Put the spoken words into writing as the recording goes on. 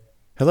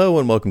Hello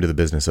and welcome to the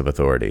Business of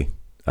Authority.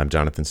 I'm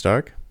Jonathan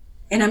Stark.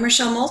 And I'm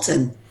Rochelle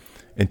Moulton.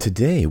 And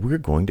today we're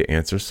going to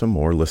answer some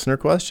more listener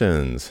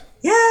questions.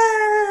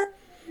 Yeah!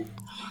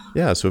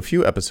 Yeah, so a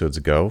few episodes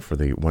ago for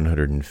the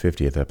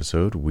 150th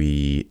episode,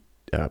 we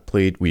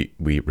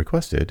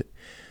requested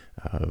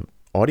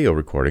audio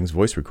recordings,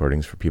 voice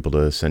recordings for people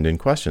to send in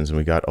questions, and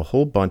we got a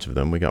whole bunch of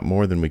them. We got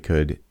more than we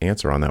could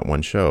answer on that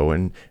one show,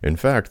 and in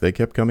fact, they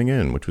kept coming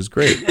in, which was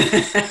great.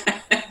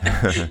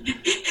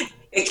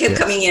 It kept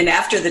coming in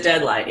after the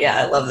deadline. Yeah,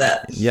 I love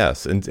that.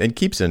 Yes, and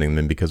keep sending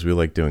them because we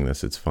like doing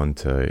this. It's fun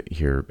to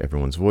hear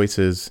everyone's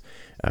voices.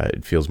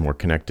 It feels more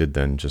connected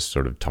than just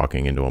sort of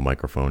talking into a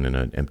microphone in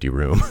an empty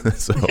room.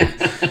 So,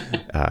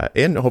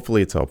 and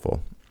hopefully it's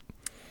helpful.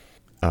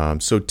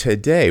 So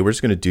today we're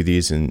just going to do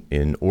these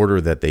in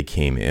order that they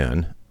came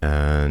in,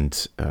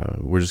 and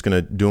we're just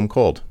going to do them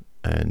cold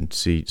and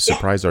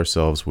surprise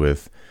ourselves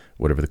with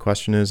whatever the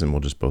question is, and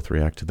we'll just both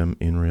react to them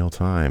in real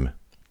time.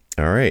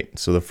 All right,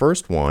 so the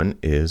first one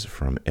is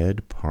from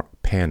Ed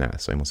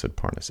Panas. I almost said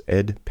Parnas.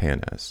 Ed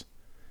Panas.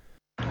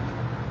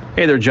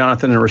 Hey there,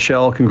 Jonathan and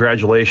Rochelle.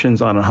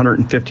 Congratulations on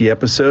 150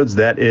 episodes.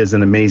 That is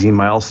an amazing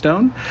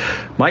milestone.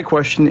 My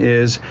question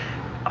is,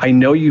 I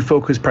know you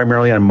focus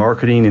primarily on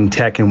marketing and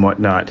tech and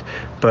whatnot,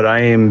 but I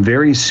am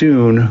very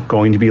soon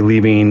going to be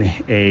leaving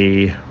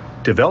a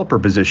developer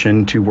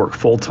position to work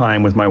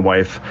full-time with my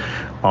wife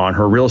on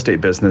her real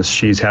estate business.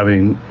 She's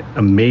having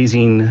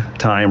amazing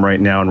time right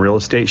now in real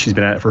estate. She's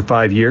been at it for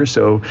 5 years,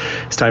 so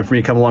it's time for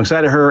me to come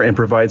alongside of her and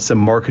provide some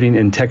marketing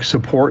and tech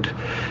support,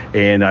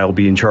 and I'll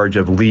be in charge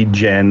of lead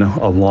gen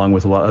along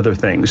with a lot of other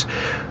things.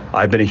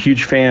 I've been a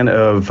huge fan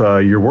of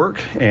your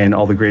work and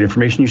all the great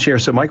information you share.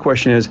 So my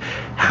question is,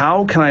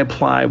 how can I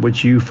apply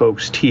what you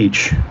folks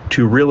teach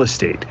to real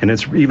estate? And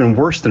it's even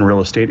worse than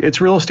real estate. It's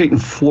real estate in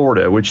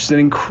Florida, which is an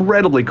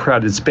incredibly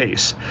crowded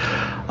space.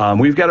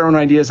 We've got our own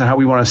ideas on how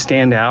we want to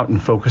stand out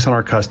and focus on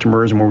our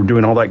customers, and we're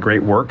doing all that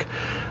great work.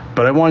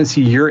 But I want to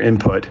see your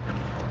input.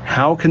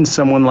 How can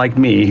someone like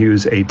me,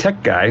 who's a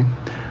tech guy,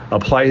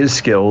 apply his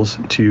skills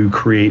to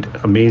create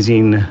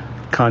amazing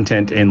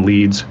content and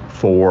leads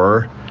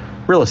for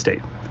real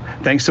estate?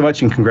 Thanks so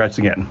much, and congrats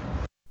again.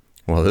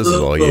 Well, this is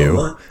all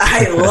you.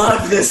 I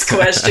love this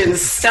question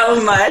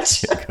so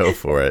much. Go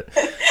for it.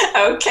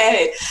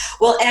 Okay.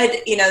 Well,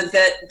 Ed,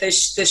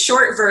 the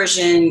short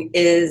version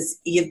is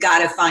you've got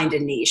to find a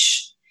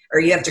niche, or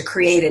you have to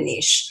create a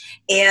niche.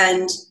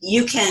 And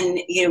you can,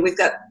 we've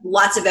got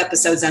lots of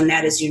episodes on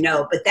that, as you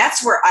know, but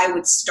that's where I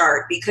would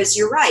start, because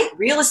you're right.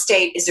 Real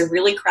estate is a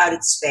really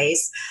crowded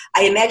space.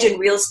 I imagine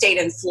real estate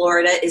in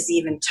Florida is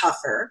even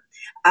tougher.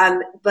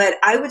 But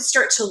I would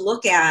start to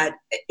look at,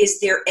 is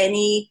there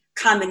any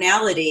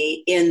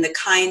commonality in the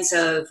kinds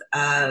of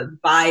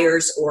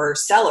buyers or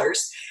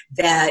sellers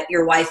that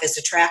your wife is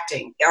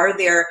attracting? Are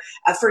there,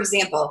 for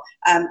example,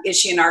 is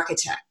she an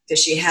architect? Does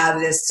she have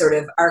this sort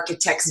of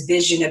architect's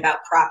vision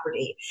about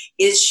property?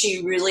 Is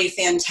she really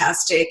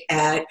fantastic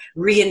at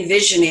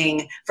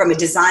re-envisioning from a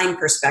design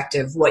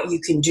perspective what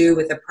you can do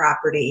with a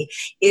property?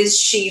 Is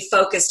she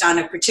focused on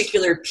a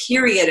particular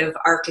period of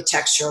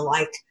architecture,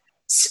 like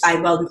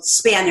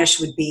Spanish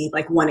would be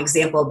like one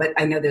example, but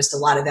I know there's a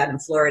lot of that in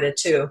Florida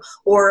too,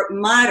 or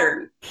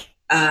modern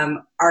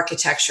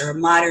architecture,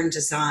 modern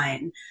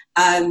design,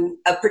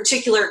 a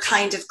particular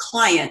kind of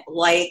client,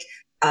 like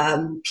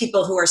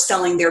people who are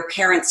selling their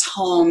parents'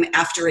 home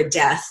after a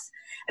death.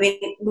 I mean,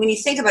 when you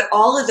think about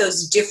all of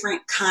those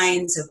different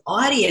kinds of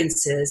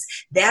audiences,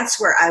 that's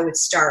where I would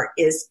start,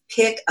 is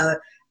pick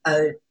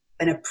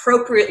an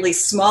appropriately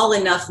small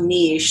enough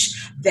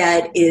niche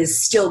that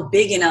is still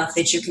big enough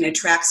that you can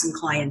attract some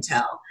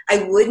clientele.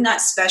 I would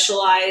not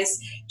specialize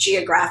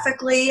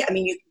geographically. I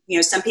mean,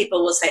 some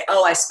people will say,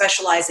 oh, I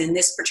specialize in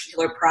this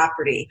particular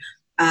property.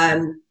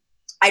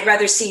 I'd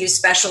rather see you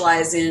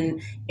specialize in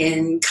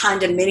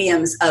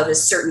condominiums of a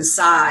certain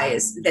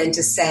size than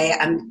to say,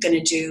 I'm going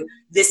to do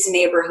this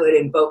neighborhood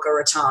in Boca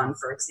Raton,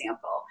 for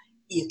example.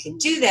 You can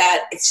do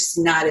that. It's just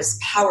not as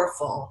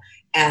powerful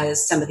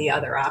as some of the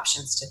other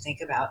options to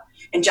think about.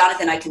 And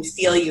Jonathan, I can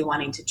feel you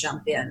wanting to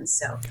jump in.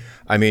 So,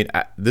 I mean,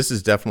 this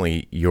is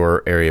definitely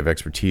your area of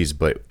expertise,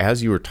 but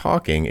as you were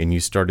talking and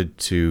you started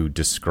to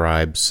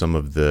describe some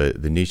of the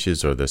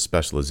niches or the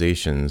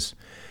specializations,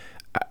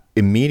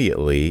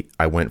 immediately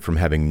I went from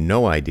having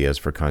no ideas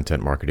for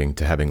content marketing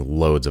to having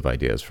loads of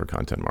ideas for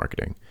content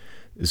marketing.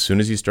 As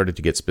soon as you started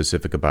to get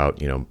specific about,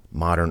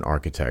 modern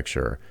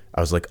architecture,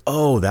 I was like,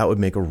 oh, that would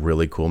make a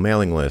really cool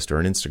mailing list or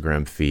an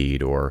Instagram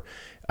feed, or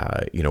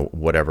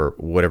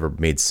whatever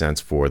made sense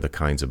for the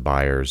kinds of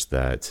buyers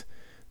that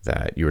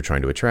you were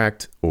trying to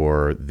attract,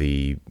 or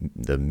the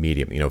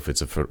medium, if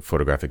it's a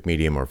photographic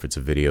medium or if it's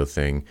a video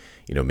thing,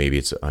 maybe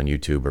it's on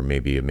YouTube or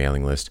maybe a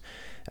mailing list.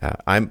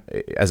 I'm,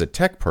 as a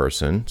tech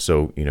person,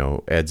 so,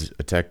 Ed's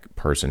a tech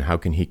person, how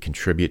can he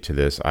contribute to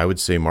this? I would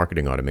say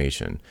marketing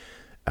automation.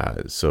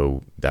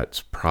 So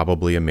that's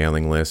probably a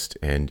mailing list,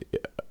 and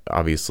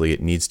obviously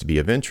it needs to be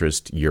of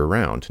interest year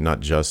round, not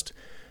just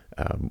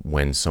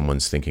when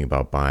someone's thinking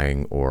about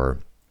buying or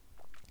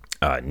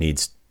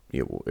needs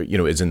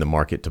is in the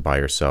market to buy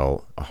or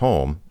sell a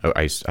home.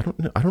 I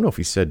don't know if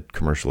he said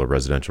commercial or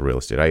residential real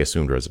estate. I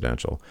assumed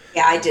residential.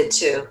 Yeah, I did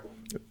too.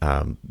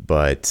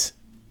 But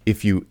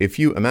if you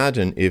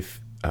imagine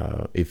if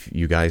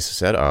you guys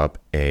set up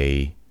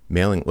a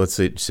mailing, let's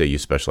say you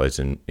specialize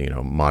in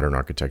modern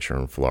architecture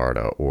in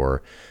Florida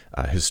or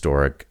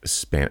historic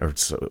or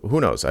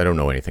who knows? I don't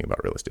know anything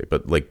about real estate,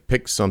 but like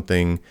pick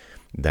something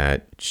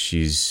that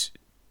she's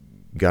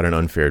got an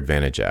unfair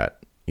advantage at.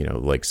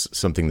 Like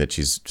something that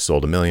she's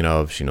sold 1 million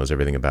of. She knows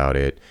everything about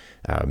it.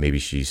 Maybe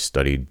she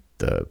studied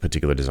the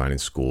particular design in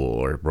school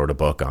or wrote a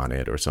book on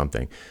it or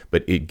something.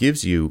 But it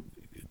gives you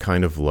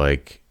kind of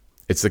like,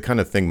 it's the kind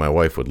of thing my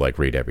wife would like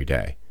read every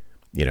day,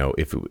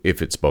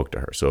 if it spoke to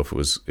her. So if it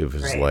was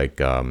right.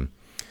 Like, a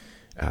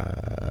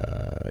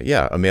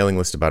mailing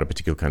list about a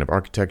particular kind of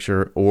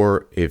architecture,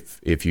 or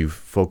if you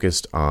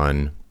focused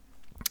on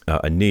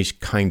a niche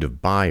kind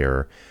of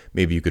buyer,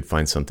 maybe you could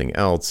find something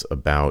else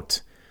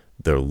about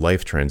their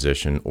life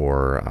transition,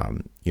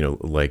 or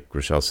like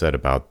Rochelle said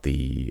about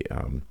the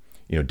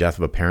death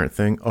of a parent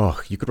thing.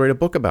 Oh, you could write a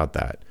book about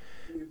that,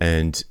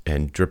 and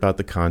drip out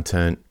the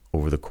content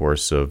over the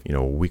course of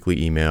a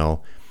weekly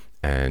email.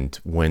 And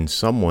when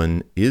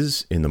someone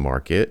is in the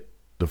market,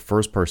 the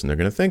first person they're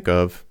going to think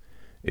of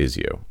is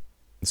you.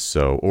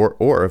 So,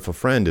 or if a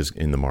friend is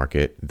in the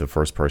market, the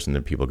first person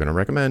that people are going to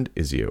recommend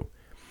is you.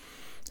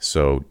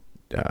 So,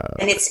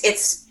 and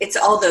it's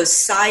all those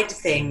side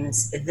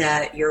things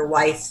that your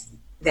wife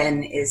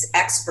then is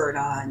expert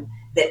on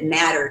that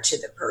matter to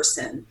the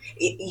person.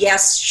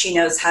 Yes, she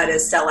knows how to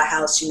sell a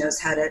house. She knows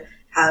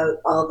how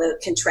all the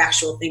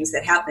contractual things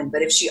that happen.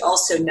 But if she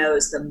also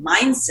knows the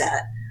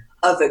mindset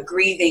of a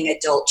grieving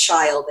adult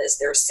child as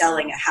they're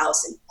selling a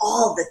house and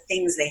all the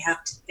things they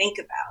have to think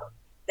about,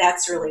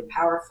 that's really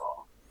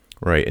powerful.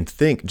 Right. And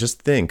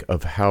just think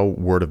of how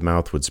word of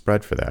mouth would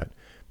spread for that.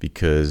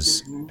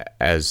 Because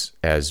as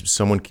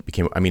someone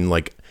became,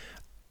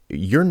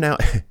 you're now,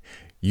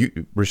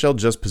 Rochelle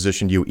just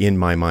positioned you in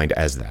my mind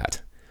as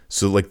that.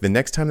 So like the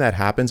next time that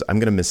happens, I'm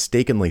going to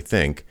mistakenly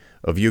think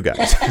of you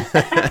guys.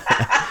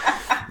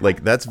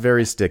 Like that's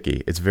very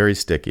sticky. It's very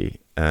sticky.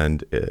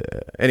 And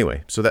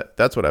anyway, so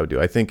that's what I would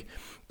do. I think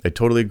I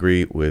totally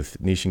agree with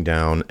niching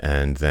down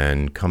and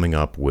then coming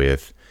up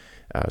with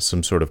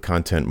some sort of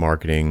content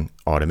marketing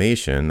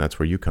automation. That's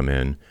where you come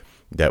in.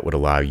 That would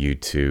allow you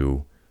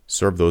to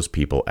serve those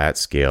people at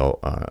scale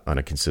on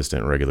a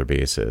consistent, regular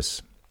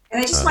basis.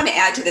 And I just want to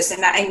add to this,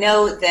 and I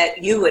know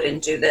that you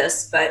wouldn't do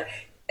this, but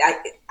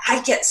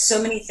I get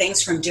so many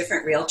things from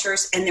different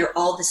realtors, and they're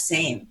all the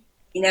same.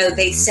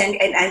 They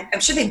send, and I'm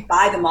sure they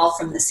buy them all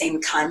from the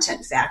same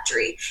content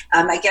factory.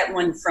 I get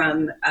one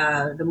from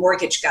the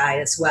mortgage guy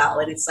as well,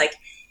 and it's like,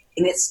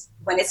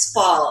 when it's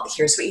fall,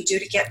 here's what you do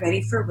to get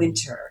ready for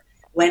winter.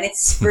 When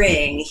it's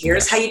spring,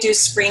 here's how you do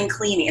spring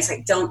cleaning. It's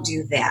like, don't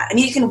do that. I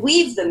mean, you can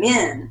weave them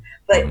in,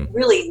 but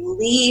really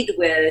lead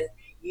with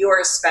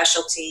your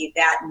specialty,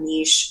 that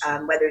niche,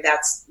 whether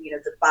that's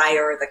the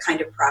buyer or the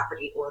kind of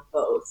property or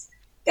both.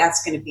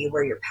 That's going to be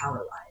where your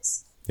power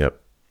lies.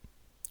 Yep.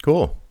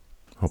 Cool.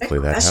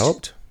 Hopefully that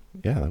helped.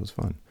 Yeah, that was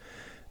fun.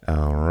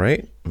 All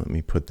right. Let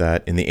me put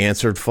that in the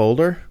answered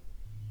folder.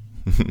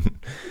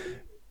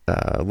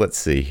 Let's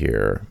see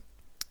here.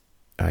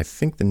 I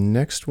think the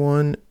next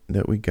one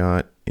that we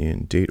got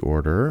in date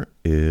order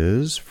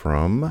is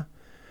from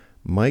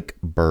Mike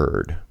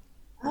Bird.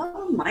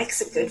 Oh,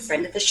 Mike's a good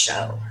friend of the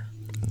show.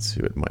 Let's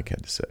see what Mike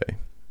had to say.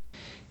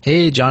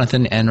 Hey,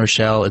 Jonathan and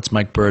Rochelle. It's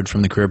Mike Bird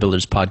from the Career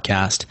Builders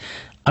Podcast.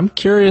 I'm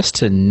curious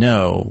to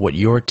know what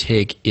your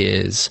take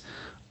is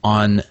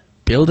on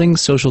building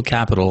social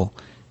capital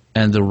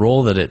and the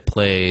role that it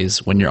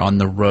plays when you're on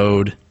the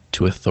road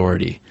to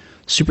authority.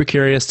 Super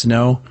curious to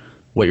know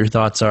what your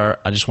thoughts are.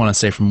 I just want to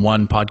say from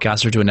one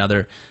podcaster to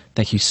another,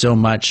 thank you so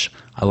much.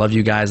 I love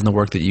you guys and the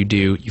work that you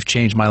do. You've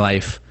changed my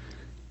life,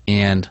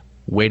 and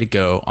way to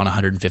go on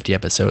 150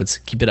 episodes.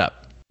 Keep it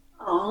up.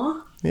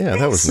 Aw. Yeah,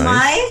 that was nice.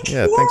 Mike.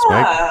 Yeah, thanks,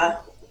 Mike.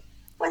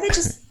 Well,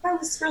 that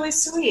was really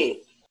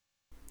sweet.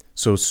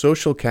 So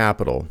social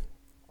capital.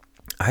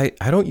 I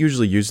don't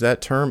usually use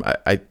that term.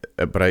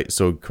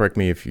 So correct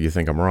me if you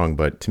think I'm wrong,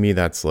 but to me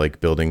that's like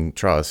building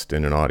trust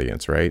in an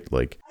audience, right?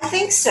 Like I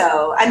think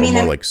so. I mean,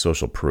 more like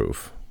social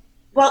proof.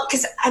 Well,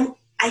 because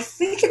I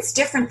think it's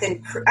different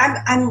than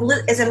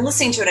as I'm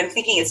listening to it, I'm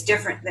thinking it's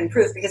different than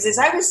proof, because as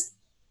I was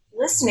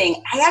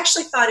listening, I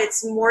actually thought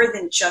it's more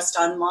than just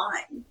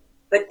online.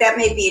 But that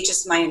may be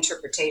just my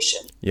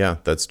interpretation. Yeah,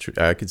 that's true.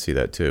 I could see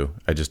that too.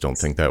 I just don't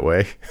think that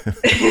way.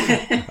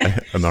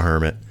 I'm a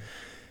hermit.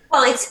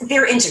 Well,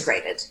 they're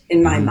integrated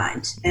in my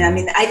mind. And I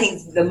mean, I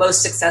think the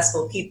most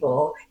successful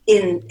people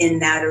in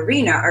that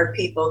arena are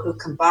people who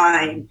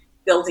combine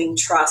building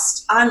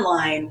trust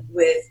online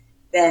with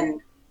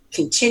then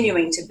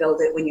continuing to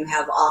build it when you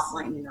have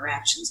offline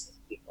interactions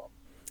with people.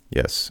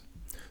 Yes.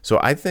 So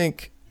I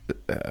think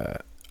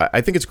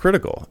it's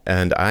critical.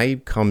 And I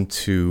come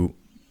to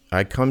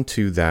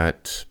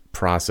that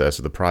process,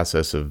 or the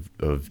process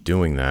of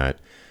doing that,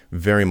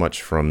 very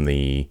much from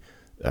the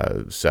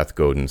Seth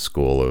Godin's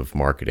school of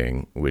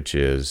marketing, which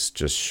is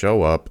just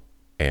show up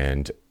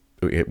and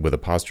with a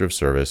posture of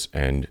service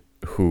and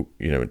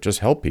just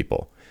help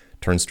people,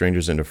 turn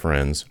strangers into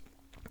friends,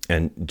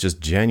 and just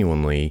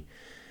genuinely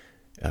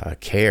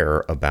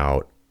care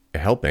about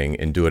helping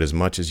and do it as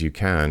much as you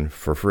can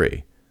for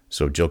free.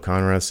 So Jill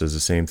Conrad says the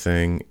same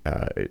thing.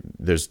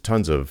 There's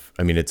tons of,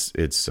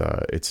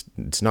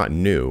 it's not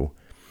new,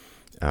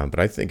 but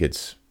I think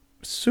it's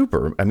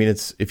super. I mean,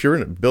 if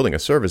you're building a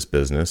service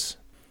business,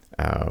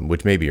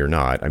 which maybe you're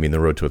not. I mean, the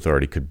road to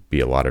authority could be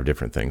a lot of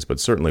different things, but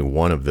certainly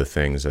one of the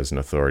things as an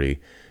authority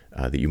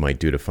that you might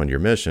do to fund your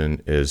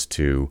mission is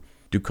to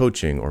do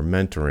coaching or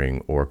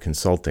mentoring or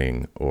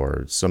consulting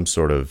or some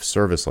sort of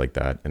service like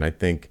that. And I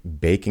think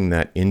baking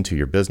that into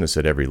your business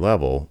at every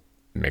level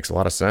makes a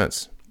lot of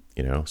sense.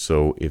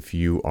 So if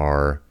you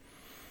are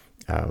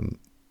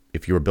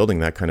building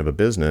that kind of a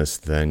business,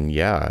 then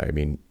yeah, I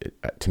mean,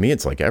 to me,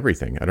 it's like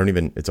everything.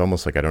 It's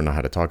almost like I don't know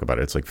how to talk about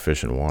it. It's like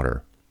fish in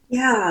water.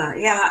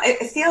 Yeah.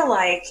 I feel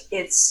like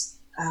it's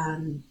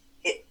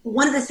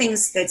one of the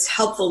things that's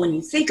helpful when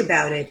you think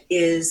about it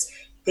is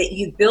that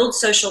you build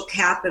social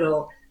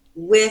capital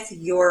with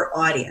your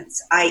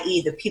audience,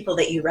 i.e. the people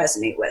that you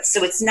resonate with.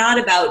 So it's not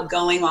about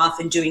going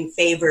off and doing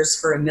favors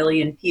for 1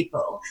 million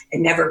people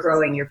and never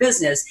growing your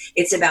business.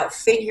 It's about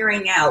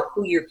figuring out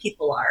who your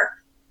people are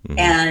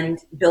and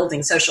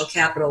building social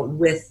capital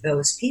with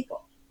those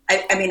people.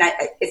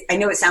 I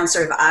know it sounds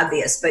sort of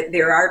obvious, but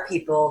there are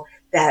people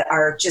that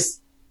are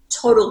just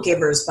total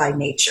givers by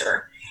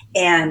nature.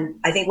 And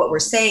I think what we're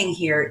saying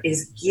here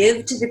is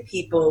give to the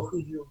people who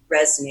you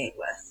resonate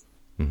with.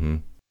 Mm-hmm.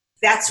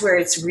 That's where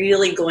it's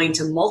really going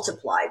to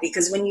multiply,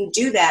 because when you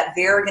do that,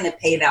 they're going to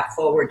pay that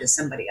forward to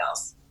somebody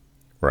else.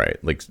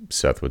 Right. Like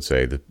Seth would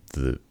say,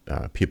 the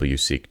people you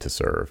seek to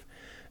serve.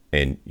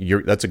 And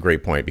that's a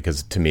great point,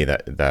 because to me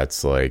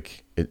that's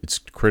like, it's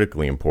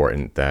critically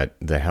important that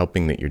the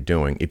helping that you're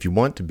doing, if you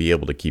want to be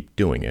able to keep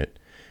doing it,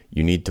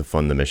 you need to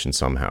fund the mission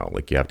somehow.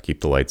 Like you have to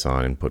keep the lights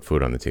on and put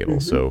food on the table.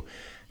 Mm-hmm. So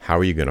how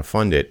are you going to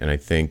fund it? And I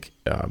think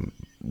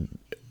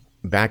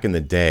back in the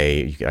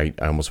day, I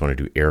almost want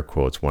to do air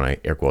quotes when I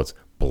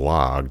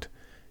blogged,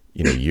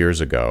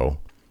 years ago,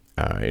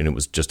 and it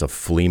was just a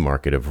flea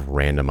market of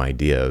random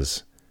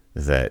ideas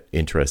that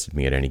interested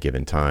me at any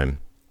given time.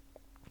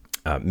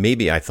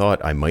 Maybe I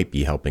thought I might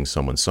be helping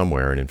someone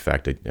somewhere, and in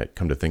fact,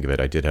 come to think of it,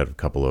 I did have a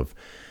couple of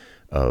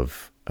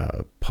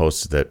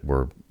posts that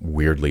were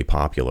weirdly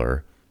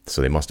popular,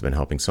 so they must have been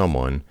helping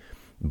someone.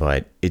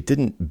 But it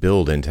didn't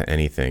build into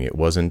anything.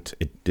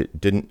 It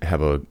didn't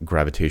have a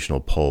gravitational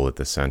pull at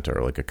the center,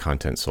 like a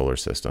content solar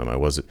system. It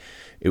was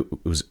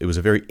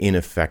a very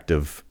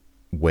ineffective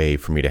way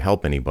for me to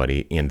help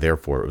anybody, and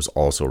therefore it was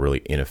also a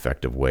really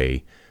ineffective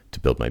way to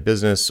build my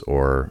business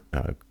or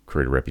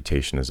create a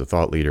reputation as a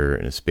thought leader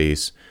in a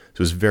space. So it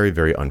was very,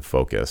 very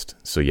unfocused.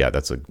 So yeah,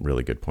 that's a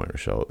really good point,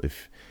 Rochelle.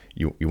 If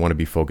you want to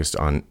be focused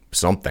on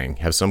something,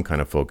 have some kind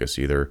of focus.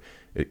 Either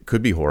it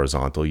could be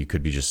horizontal, you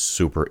could be just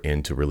super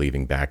into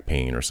relieving back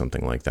pain or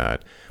something like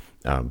that.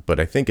 But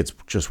I think it's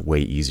just way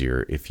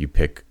easier if you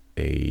pick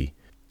a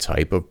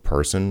type of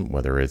person,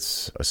 whether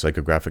it's a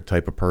psychographic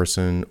type of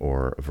person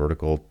or a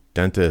vertical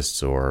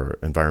dentists or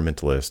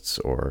environmentalists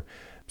or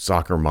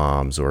soccer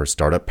moms or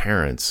startup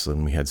parents.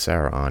 And we had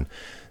Sarah on.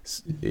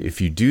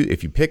 If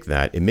you pick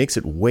that, it makes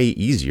it way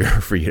easier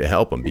for you to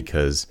help them,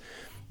 because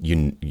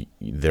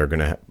they're going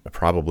to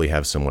probably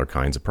have similar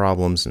kinds of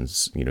problems, and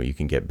you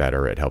can get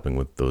better at helping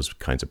with those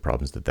kinds of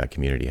problems that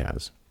community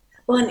has.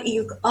 Well, and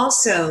you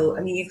also,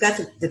 you've got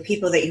the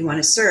people that you want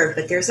to serve,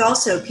 but there's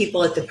also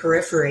people at the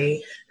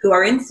periphery who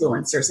are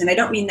influencers. And I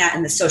don't mean that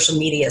in the social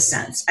media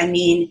sense. I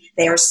mean,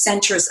 they are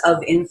centers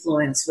of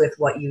influence with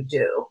what you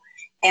do.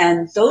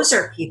 And those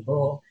are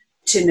people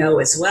to know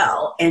as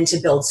well and to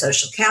build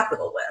social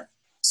capital with.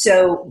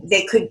 So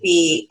they could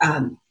be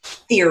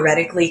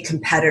theoretically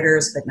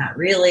competitors, but not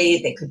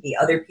really. They could be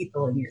other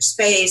people in your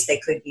space. They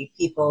could be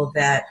people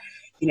that,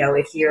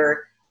 if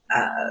you're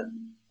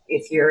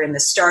in the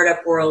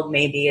startup world,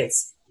 maybe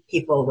it's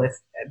people with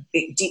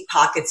big, deep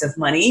pockets of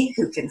money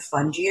who can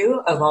fund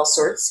you of all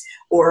sorts,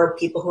 or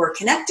people who are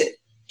connected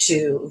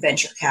to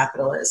venture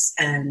capitalists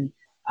and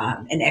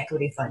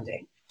equity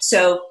funding.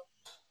 So,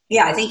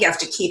 yeah, I think you have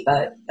to keep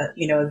a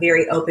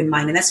very open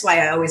mind, and that's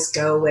why I always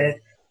go with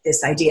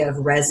this idea of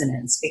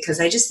resonance, because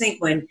I just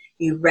think when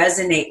you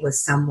resonate with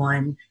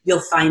someone,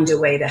 you'll find a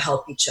way to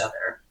help each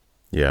other.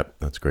 Yeah,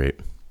 that's great.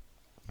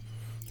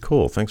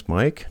 Cool. Thanks,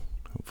 Mike.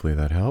 Hopefully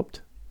that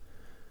helped.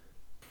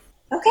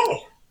 Okay.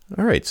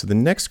 All right. So the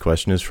next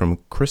question is from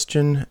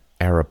Christian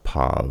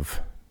Arapov.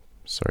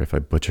 Sorry if I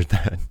butchered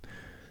that.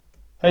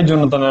 Hey,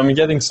 Jonathan, I'm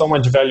getting so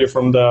much value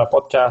from the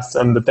podcast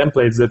and the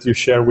templates that you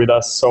share with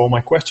us. So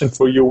my question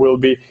for you will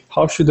be,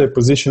 how should I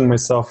position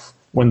myself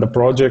when the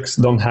projects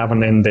don't have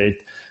an end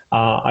date?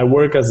 I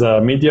work as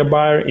a media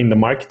buyer in the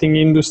marketing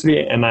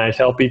industry, and I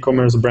help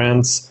e-commerce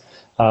brands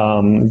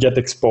get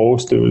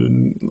exposed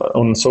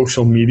on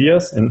social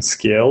medias and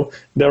scale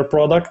their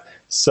product.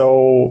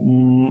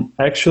 So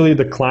actually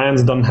the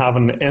clients don't have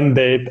an end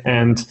date,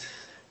 and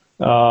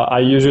I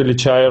usually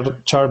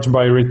charge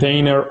by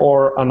retainer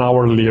or an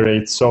hourly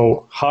rate.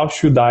 So how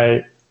should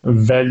I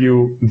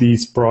value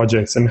these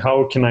projects and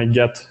how can I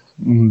get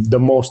the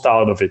most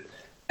out of it?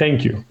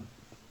 Thank you.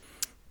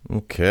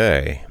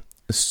 Okay.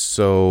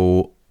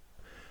 So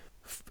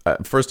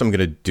first I'm going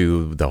to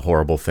do the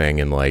horrible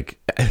thing and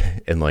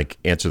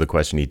answer the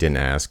question he didn't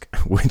ask,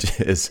 which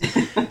is,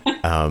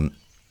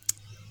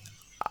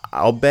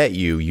 I'll bet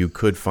you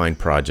could find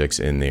projects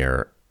in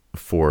there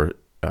for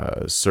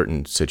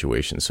certain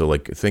situations. So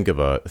like think of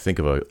a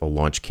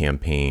launch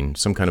campaign,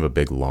 some kind of a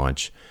big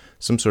launch,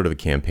 some sort of a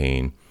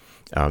campaign.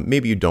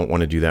 Maybe you don't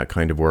want to do that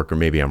kind of work, or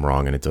maybe I'm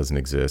wrong and it doesn't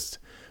exist.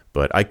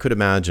 But I could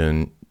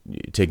imagine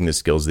taking the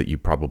skills that you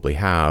probably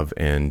have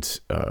and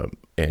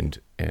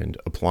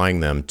applying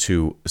them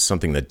to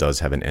something that does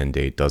have an end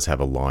date, does have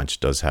a launch,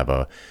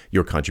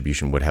 your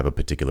contribution would have a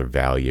particular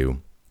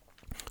value.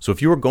 So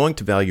if you were going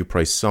to value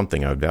price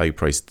something, I would value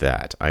price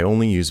that. I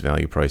only use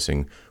value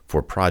pricing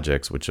for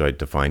projects, which I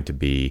define to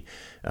be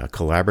a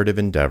collaborative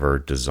endeavor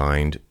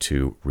designed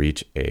to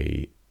reach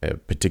a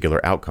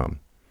particular outcome.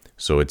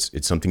 So it's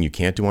something you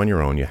can't do on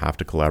your own. You have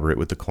to collaborate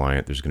with the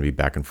client. There's going to be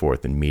back and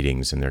forth and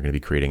meetings, and they're going to be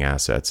creating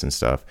assets and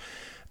stuff.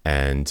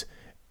 And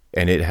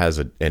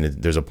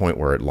there's a point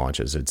where it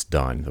launches. It's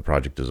done. The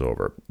project is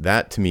over.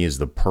 That to me is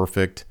the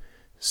perfect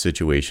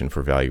situation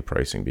for value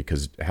pricing,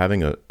 because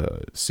having a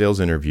sales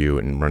interview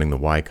and running the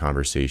why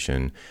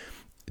conversation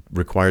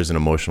requires an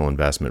emotional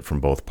investment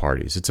from both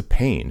parties. It's a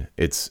pain.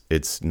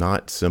 It's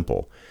not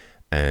simple.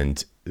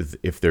 And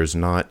if there's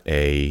not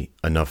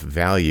enough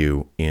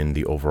value in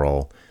the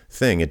overall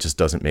thing, it just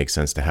doesn't make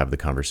sense to have the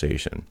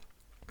conversation.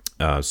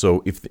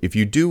 So if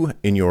you do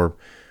in your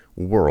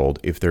world,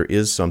 if there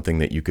is something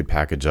that you could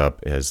package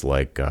up as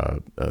like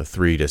a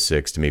 3 to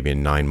 6 to maybe a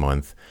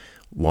 9-month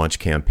launch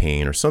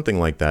campaign or something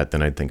like that,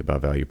 then I'd think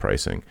about value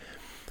pricing.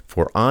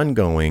 For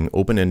ongoing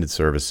open-ended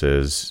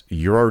services,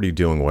 you're already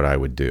doing what I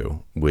would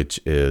do, which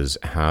is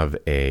have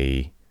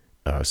a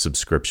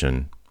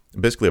subscription,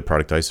 basically a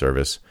productized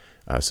service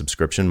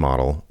subscription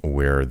model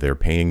where they're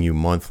paying you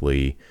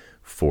monthly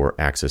for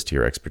access to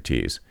your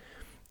expertise.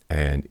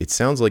 And it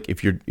sounds like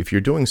if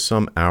you're doing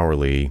some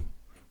hourly,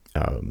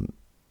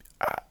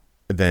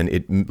 then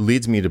it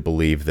leads me to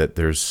believe that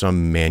there's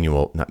some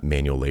not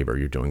manual labor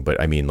you're doing,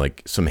 but I mean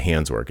like some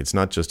hands work. It's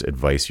not just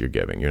advice you're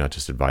giving. You're not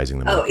just advising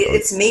them. Oh,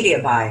 it's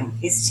media buying.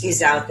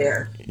 He's out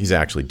there. He's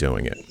actually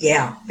doing it.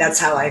 Yeah, that's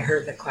how I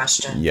heard the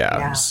question.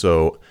 Yeah.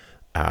 So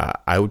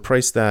I would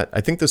price that.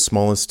 I think the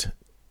smallest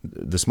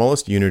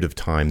unit of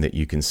time that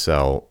you can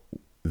sell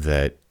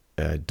that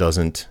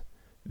doesn't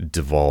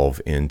devolve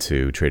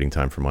into trading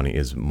time for money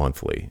is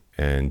monthly.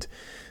 And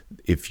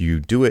if you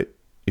do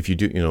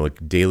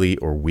like daily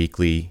or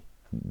weekly,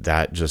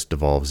 that just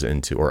devolves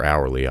into, or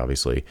hourly,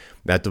 obviously,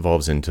 that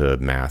devolves into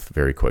math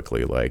very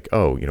quickly. Like,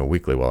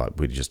 weekly, well,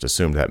 we just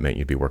assumed that meant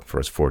you'd be working for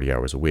us 40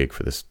 hours a week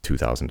for this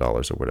 $2,000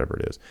 or whatever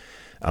it is.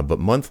 But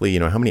monthly,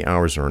 how many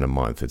hours are in a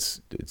month?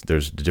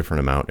 There's a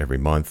different amount every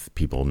month.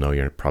 People know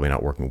you're probably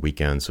not working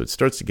weekends. So it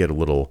starts to get a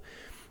little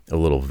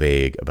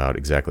vague about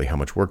exactly how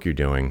much work you're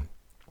doing.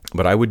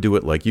 But I would do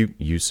it like you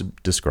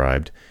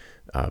described,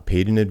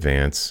 paid in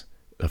advance,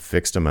 a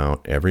fixed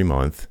amount every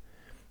month.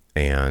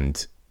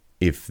 And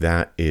if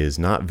that is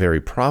not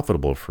very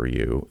profitable for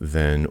you,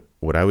 then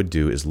what I would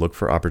do is look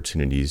for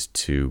opportunities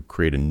to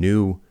create a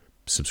new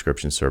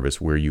subscription service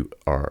where you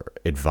are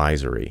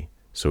advisory.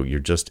 So you're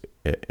just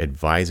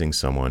advising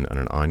someone on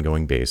an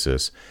ongoing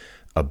basis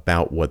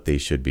about what they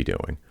should be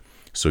doing.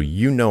 So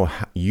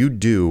you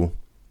do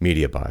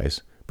media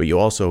buys, but you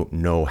also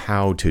know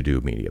how to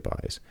do media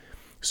buys.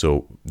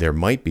 So there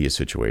might be a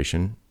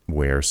situation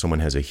where someone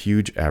has a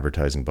huge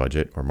advertising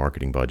budget or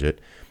marketing budget,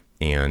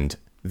 and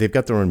they've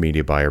got their own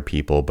media buyer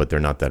people, but they're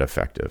not that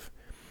effective.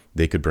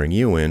 They could bring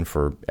you in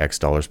for X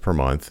dollars per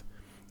month,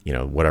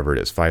 whatever it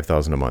is,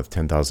 $5,000 a month,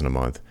 $10,000 a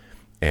month,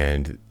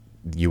 and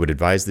you would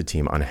advise the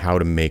team on how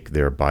to make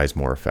their buys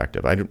more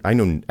effective. I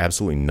know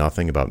absolutely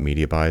nothing about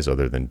media buys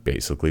other than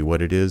basically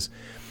what it is.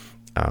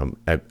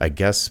 I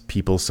guess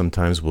people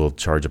sometimes will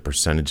charge a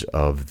percentage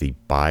of the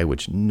buy,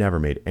 which never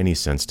made any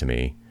sense to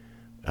me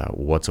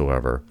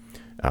whatsoever.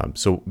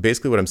 So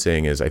basically what I'm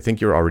saying is I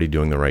think you're already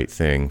doing the right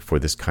thing for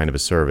this kind of a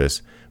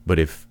service, but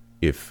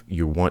if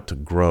you want to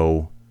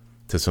grow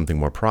to something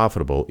more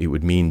profitable, it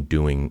would mean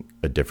doing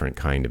a different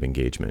kind of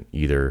engagement,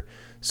 either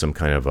some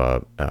kind of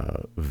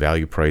a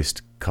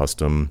value-priced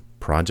custom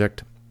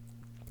project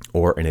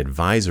or an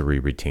advisory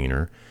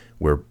retainer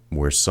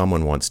where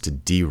someone wants to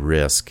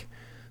de-risk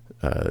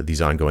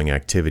these ongoing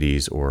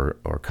activities or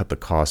cut the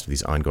cost of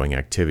these ongoing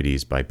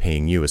activities by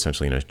paying you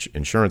essentially an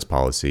insurance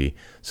policy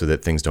so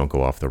that things don't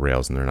go off the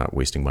rails and they're not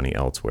wasting money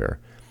elsewhere.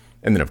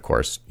 And then, of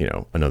course,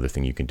 another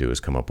thing you can do is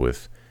come up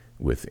with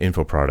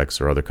info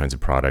products or other kinds of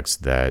products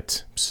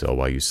that sell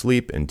while you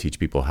sleep and teach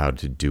people how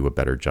to do a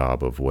better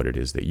job of what it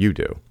is that you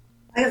do.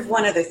 I have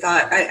one other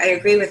thought. I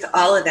agree with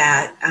all of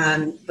that,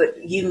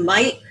 but you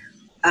might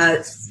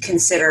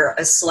consider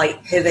a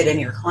slight pivot in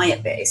your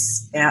client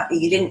base.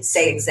 You didn't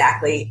say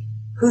exactly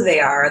who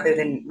they are other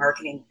than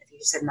marketing, if you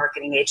you said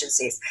marketing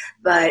agencies.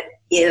 But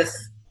if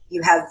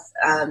you have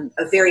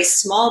a very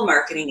small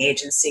marketing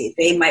agency,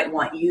 they might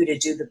want you to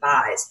do the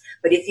buys.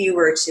 But if you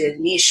were to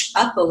niche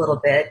up a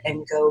little bit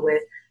and go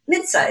with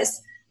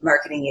mid-sized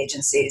marketing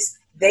agencies,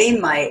 they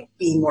might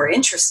be more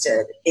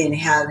interested in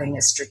having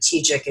a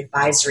strategic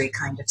advisory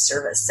kind of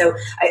service. So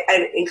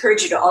I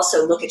encourage you to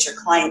also look at your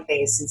client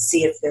base and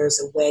see if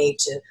there's a way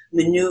to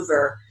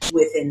maneuver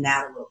within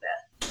that a little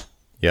bit.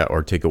 Yeah,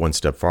 or take it one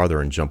step farther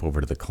and jump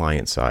over to the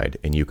client side,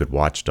 and you could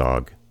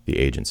watchdog the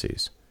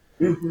agencies.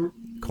 Mm-hmm.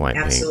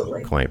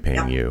 Client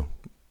paying you.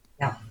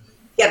 Yeah,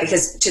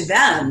 because to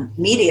them,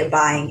 media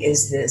buying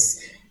is this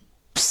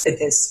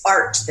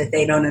art that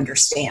they don't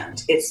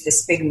understand. It's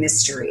this big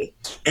mystery.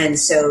 And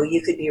so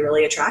you could be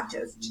really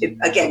attractive,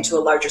 to a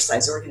larger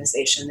size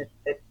organization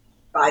that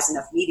buys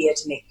enough media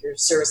to make your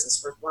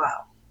services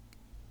worthwhile.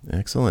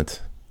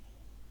 Excellent.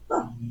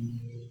 Huh.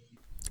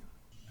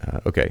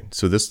 Okay,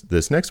 so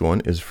this next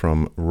one is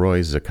from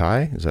Roy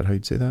Zakai. Is that how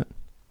you'd say that?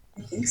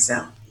 I think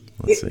so.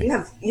 Let's see.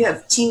 You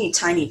have teeny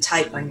tiny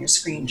type on your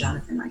screen,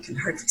 Jonathan. I can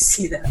hardly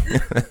see that.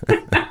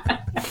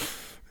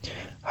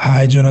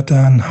 Hi,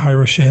 Jonathan. Hi,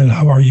 Rochelle.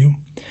 How are you?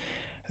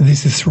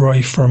 This is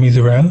Roy from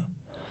Israel.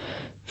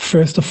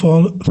 First of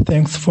all,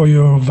 thanks for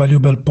your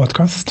valuable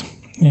podcast.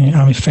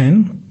 I'm a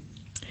fan.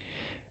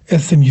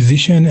 As a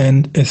musician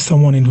and as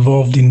someone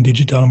involved in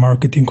digital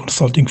marketing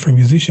consulting for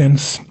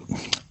musicians,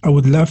 I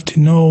would love to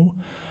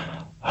know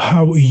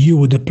how you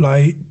would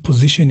apply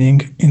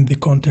positioning in the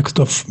context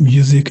of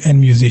music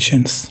and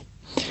musicians.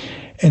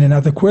 And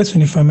another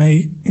question, if I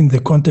may, in the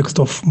context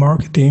of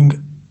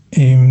marketing,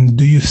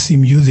 do you see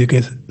music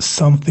as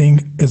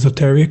something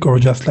esoteric or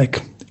just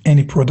like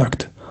any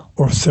product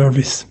or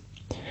service?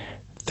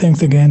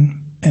 Thanks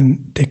again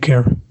and take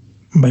care.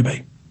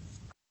 Bye-bye.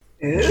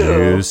 Ooh.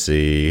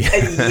 Juicy.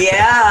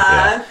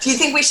 Yeah. Do you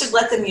think we should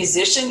let the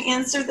musician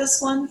answer this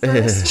one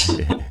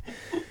first?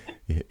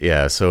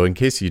 Yeah, so in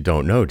case you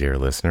don't know, dear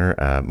listener,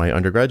 my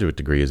undergraduate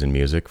degree is in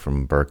music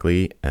from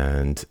Berkeley,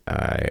 and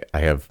I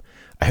have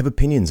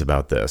opinions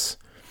about this.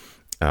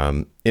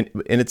 And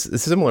it's a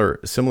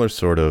similar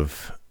sort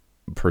of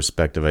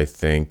perspective, I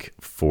think,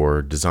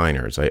 for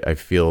designers. I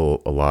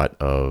feel a lot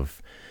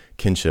of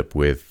kinship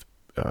with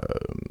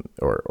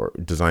or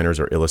designers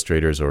or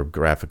illustrators or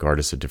graphic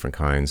artists of different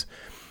kinds.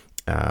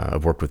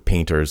 I've worked with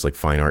painters, like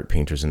fine art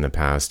painters in the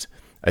past.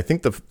 I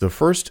think the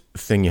first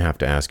thing you have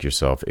to ask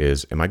yourself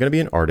is, am I going to be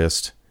an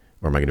artist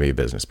or am I going to be a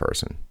business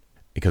person?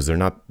 Because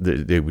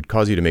they would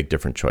cause you to make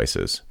different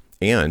choices.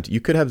 And you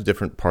could have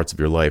different parts of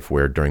your life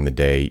where during the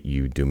day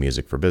you do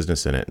music for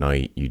business and at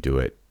night you do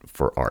it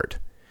for art.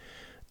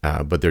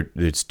 But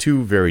it's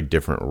two very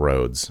different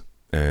roads.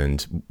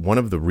 And one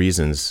of the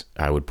reasons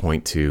I would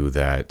point to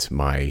that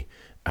my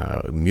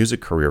music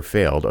career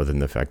failed, other than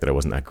the fact that I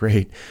wasn't that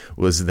great,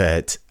 was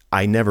that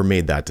I never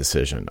made that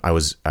decision. I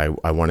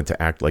wanted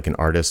to act like an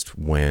artist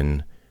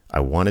when I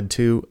wanted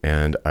to,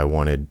 and I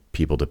wanted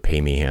people to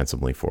pay me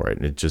handsomely for it.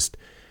 And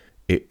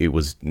it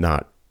was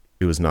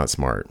not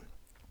smart.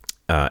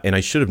 And I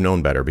should have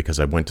known better because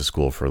I went to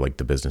school for like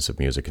the business of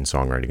music and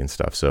songwriting and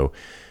stuff. So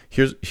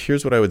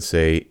here's what I would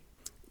say.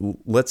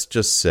 Let's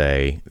just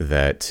say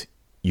that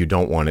you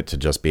don't want it to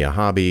just be a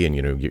hobby,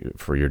 and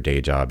for your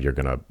day job you're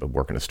gonna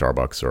work in a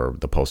Starbucks or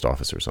the post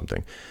office or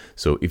something.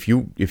 So if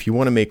you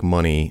want to make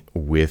money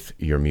with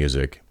your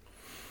music,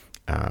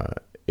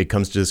 it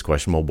comes to this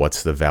question: well,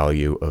 what's the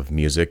value of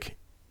music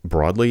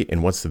broadly,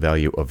 and what's the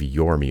value of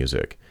your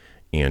music,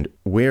 and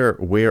where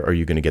are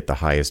you going to get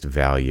the highest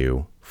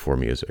value for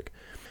music?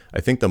 I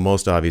think the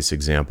most obvious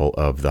example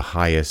of the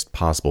highest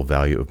possible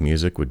value of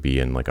music would be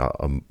in like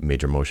a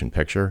major motion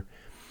picture.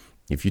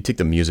 If you take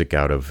the music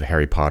out of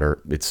Harry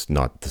Potter, it's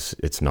not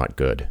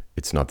good.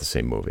 It's not the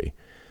same movie,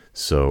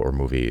 or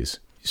movies.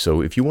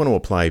 So if you want to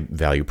apply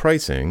value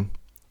pricing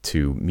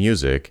to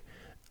music,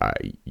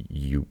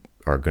 you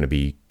are going to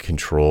be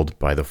controlled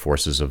by the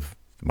forces of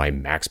my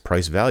max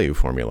price value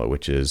formula,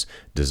 which is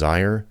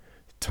desire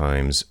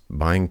times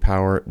buying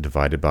power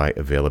divided by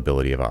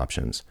availability of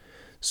options.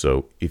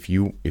 So if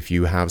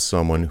you have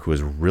someone who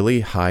has really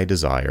high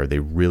desire, they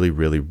really,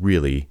 really,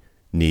 really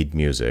need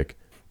music,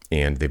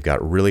 and they've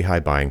got really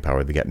high buying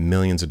power, they got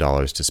millions of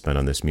dollars to spend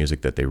on this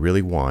music that they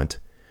really want,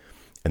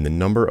 and the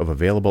number of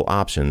available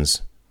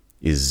options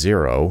is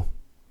zero,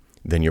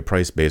 then your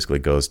price basically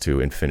goes to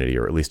infinity,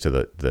 or at least to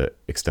the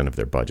extent of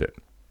their budget.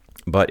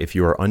 But if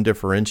you are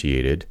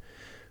undifferentiated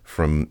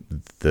from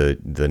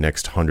the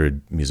next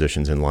 100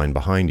 musicians in line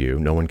behind you,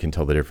 no one can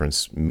tell the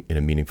difference in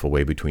a meaningful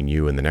way between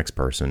you and the next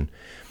person,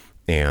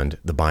 and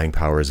the buying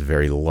power is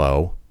very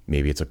low.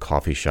 Maybe it's a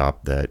coffee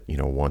shop that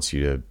wants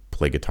you to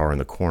play guitar in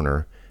the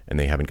corner, and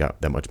they haven't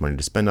got that much money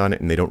to spend on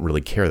it, and they don't really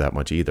care that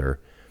much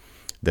either.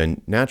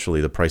 Then naturally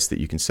the price that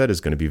you can set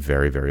is going to be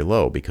very, very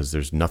low because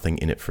there's nothing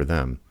in it for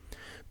them.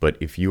 But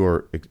if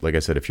you're, like I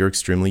said, if you're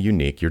extremely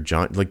unique,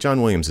 John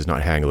Williams is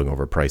not haggling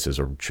over prices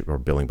or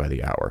billing by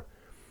the hour.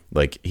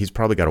 Like, he's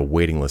probably got a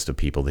waiting list of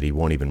people that he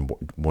won't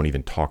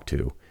even talk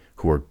to,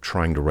 who are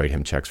trying to write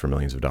him checks for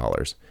millions of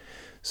dollars.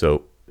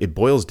 So it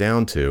boils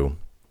down to,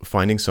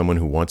 finding someone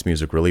who wants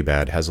music really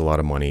bad, has a lot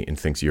of money, and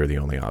thinks you're the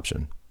only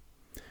option.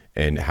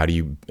 And how do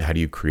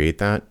you create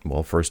that?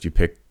 Well, first you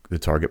pick the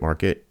target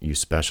market, you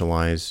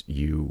specialize,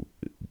 you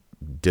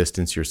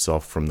distance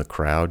yourself from the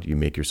crowd, you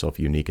make yourself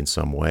unique in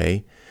some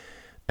way,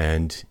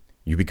 and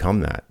you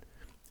become that.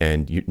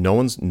 And no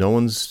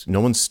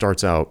one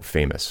starts out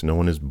famous. No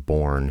one is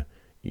born,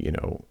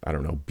 I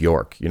don't know,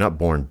 Bjork. You're not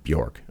born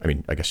Bjork. I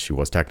mean, I guess she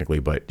was technically,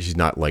 but she's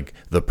not like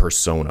the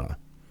persona.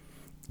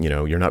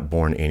 You're not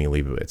born Annie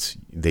Leibovitz.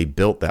 They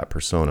built that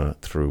persona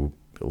through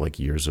like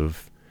years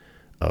of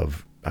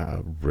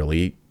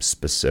really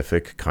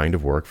specific kind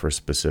of work for a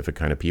specific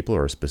kind of people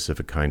or a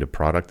specific kind of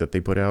product that they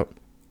put out,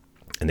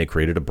 and they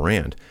created a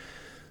brand.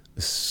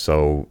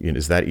 So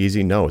is that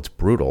easy? No, it's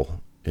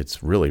brutal.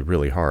 It's really,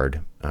 really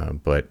hard.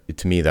 But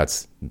to me,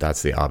 that's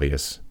the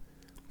obvious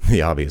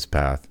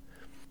path.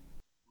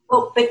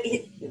 Well, but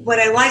what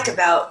I like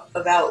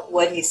about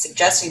what he's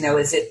suggesting, though,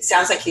 is it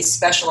sounds like he's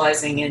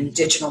specializing in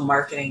digital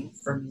marketing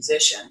for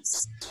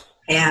musicians.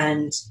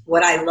 And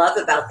what I love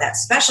about that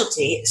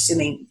specialty,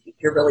 assuming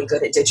you're really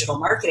good at digital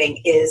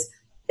marketing, is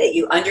that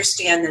you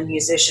understand the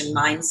musician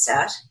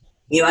mindset,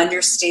 you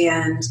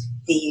understand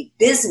the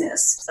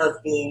business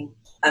of being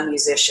a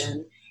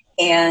musician,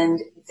 and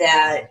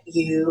that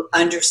you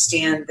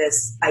understand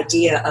this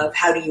idea of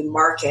how do you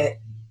market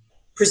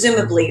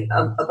presumably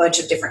a bunch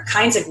of different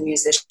kinds of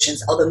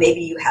musicians, although maybe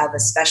you have a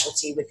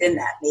specialty within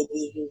that.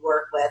 Maybe you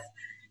work with,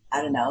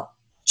 I don't know,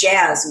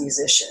 jazz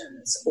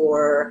musicians,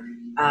 or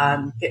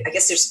I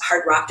guess there's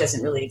hard rock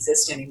doesn't really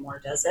exist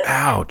anymore, does it?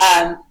 Ouch.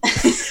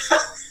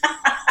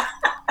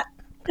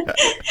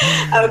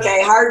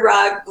 Okay, hard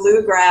rock,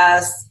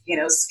 bluegrass,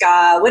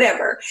 ska,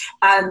 whatever.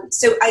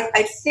 So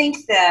I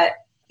think that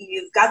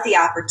you've got the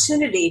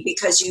opportunity,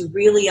 because you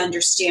really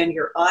understand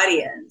your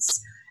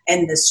audience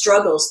and the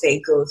struggles they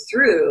go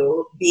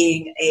through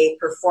being a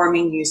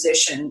performing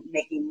musician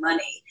making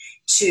money,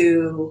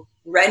 to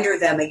render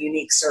them a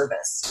unique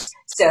service.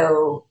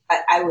 So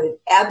I would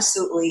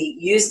absolutely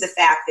use the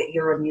fact that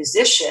you're a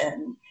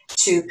musician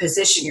to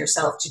position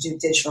yourself to do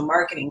digital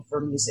marketing for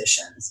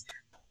musicians.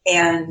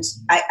 And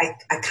I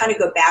kind of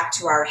go back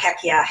to our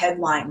Heck Yeah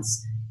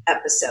headlines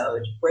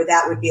episode, where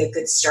that would be a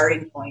good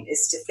starting point,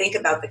 is to think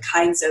about the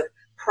kinds of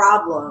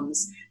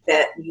problems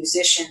that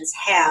musicians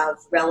have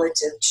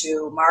relative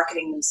to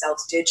marketing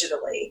themselves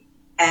digitally,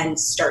 and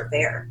start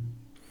there.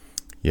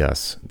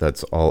 Yes,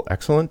 that's all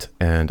excellent.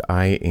 And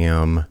I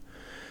am,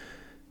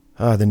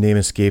 the name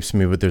escapes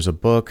me, but there's a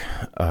book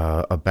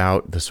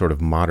about the sort of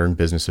modern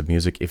business of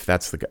music. If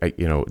that's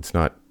it's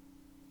not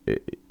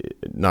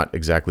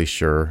exactly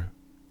sure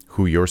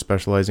who you're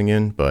specializing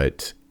in,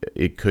 but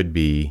it could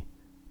be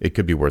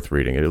worth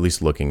reading, at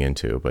least looking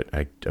into. But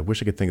I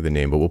wish I could think of the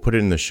name, but we'll put it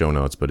in the show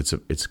notes. But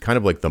it's kind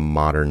of like the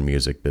modern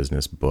music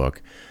business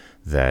book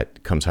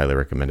that comes highly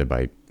recommended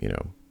by,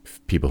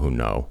 people who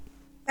know.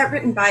 Is that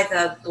written by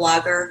the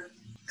blogger?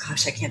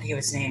 Gosh, I can't think of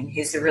his name.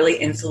 He's a really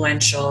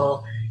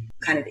influential,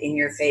 kind of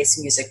in-your-face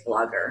music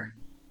blogger.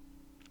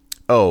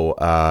 Oh,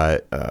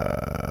 Bob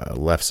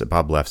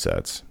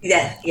Lefsetz.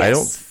 Yeah,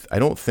 yes. I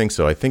don't think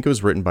so. I think it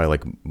was written by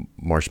like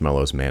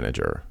Marshmello's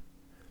manager.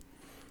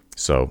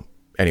 So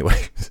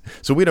anyway,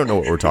 so we don't know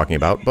what we're talking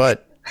about,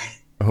 but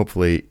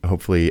hopefully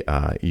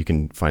you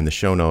can find the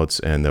show notes,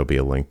 and there'll be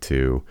a link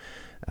to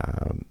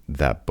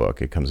that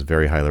book. It comes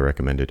very highly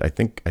recommended. I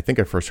think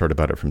I first heard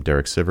about it from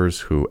Derek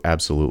Sivers, who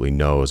absolutely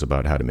knows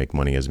about how to make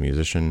money as a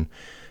musician.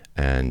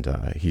 And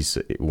he's,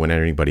 when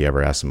anybody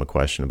ever asks him a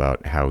question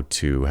about how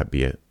to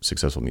be a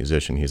successful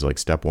musician, he's like,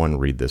 step one,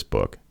 read this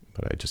book.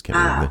 But I just can't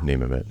remember the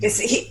name of it. Because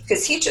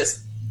he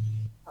just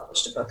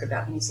published a book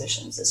about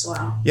musicians as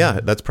well. Yeah,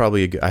 that's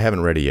probably, I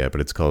haven't read it yet,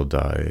 but it's called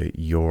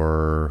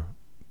Your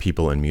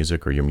People and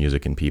Music, or Your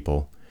Music and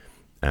People.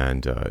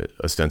 And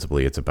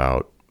ostensibly it's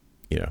about,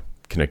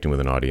 connecting with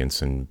an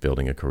audience and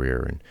building a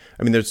career. And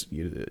I mean, there's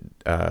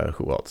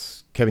who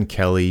else? Kevin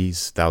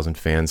Kelly's 1,000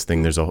 Fans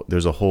thing. There's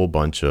a whole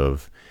bunch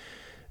of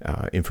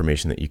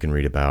information that you can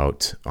read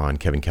about on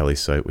Kevin Kelly's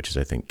site, which is,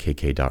 I think,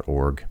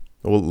 kk.org.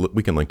 Well,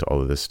 we can link to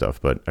all of this stuff,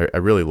 but I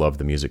really love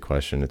the music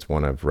question. It's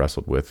one I've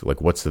wrestled with,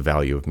 like, what's the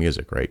value of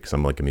music, right? Because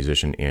I'm like a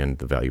musician and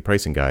the value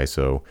pricing guy,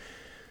 so.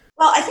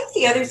 Well, I think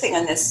the other thing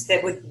on this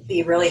that would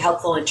be really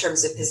helpful in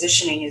terms of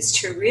positioning is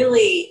to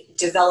really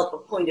develop a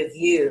point of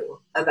view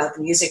about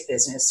the music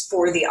business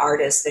for the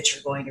artists that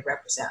you're going to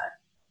represent,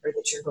 or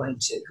that you're going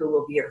to, who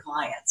will be your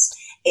clients.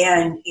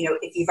 And,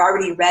 if you've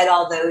already read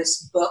all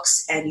those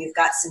books and you've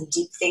got some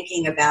deep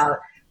thinking about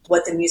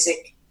what the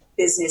music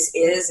business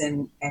is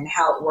and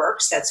how it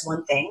works, that's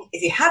one thing.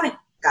 If you haven't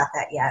got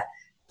that yet,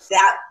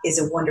 that is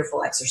a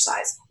wonderful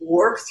exercise.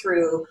 Work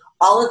through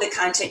all of the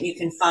content you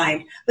can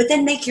find, but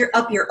then make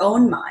up your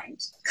own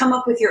mind. Come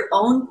up with your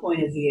own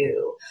point of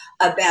view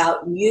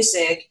about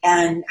music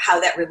and how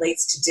that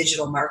relates to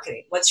digital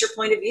marketing. What's your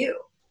point of view?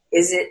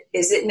 Is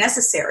it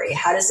necessary?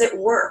 How does it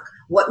work?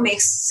 What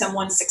makes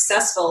someone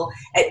successful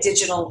at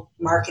digital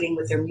marketing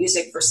with their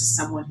music versus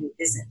someone who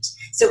isn't?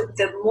 So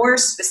the more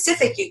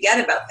specific you get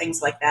about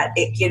things like that,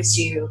 it gives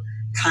you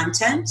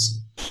content,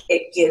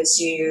 It gives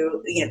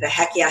you, the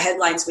heck yeah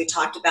headlines we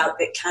talked about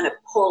that kind of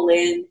pull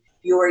in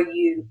your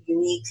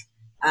unique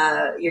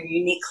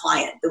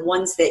client, the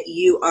ones that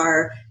you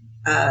are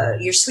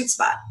your sweet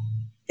spot,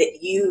 that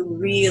you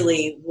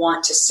really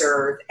want to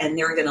serve, and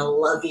they're going to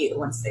love you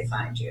once they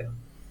find you.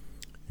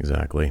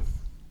 Exactly.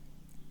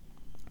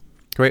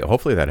 Great.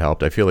 Hopefully that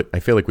helped. I feel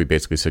like we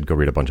basically said go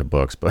read a bunch of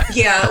books, but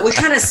yeah, we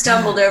kind of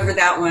stumbled over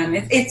that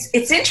one.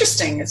 It's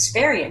interesting. It's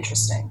very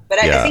interesting.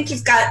 But I think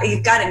you've got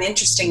an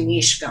interesting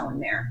niche going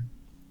there.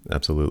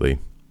 Absolutely.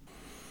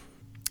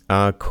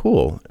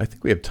 Cool. I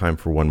think we have time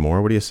for one more.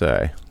 What do you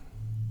say?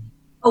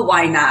 Oh,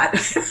 why not?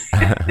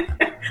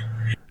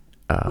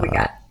 What we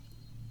got?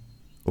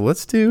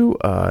 Let's do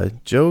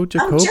Joe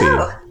Jacoby. Oh,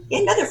 Joe.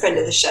 Another friend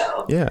of the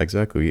show. Yeah,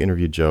 exactly. We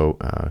interviewed Joe,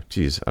 I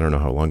don't know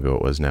how long ago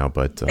it was now,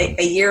 but...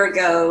 a year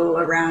ago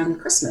around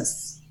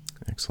Christmas.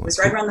 Excellent. It was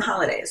right around the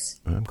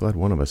holidays. I'm glad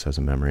one of us has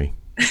a memory.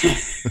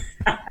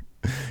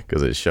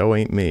 Because it show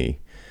ain't me.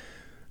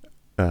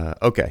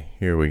 Okay,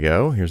 here we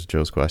go. Here's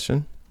Joe's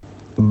question.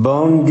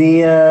 Bon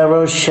dia,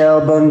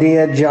 Rochelle. Bon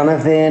dia,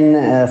 Jonathan.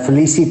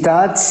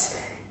 Felicitats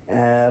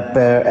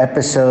per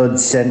episode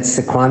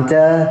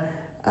 150.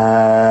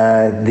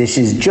 This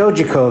is Joe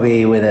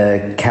Jacoby with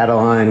a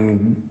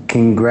Catalan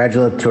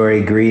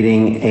congratulatory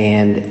greeting,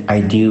 and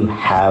I do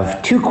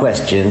have two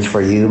questions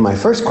for you. My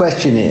first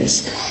question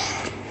is,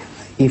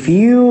 if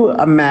you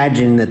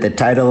imagine that the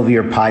title of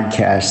your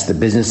podcast, The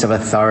Business of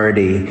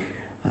Authority,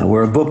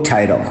 were a book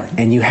title,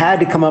 and you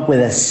had to come up with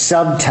a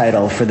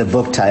subtitle for the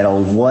book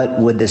title, what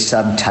would the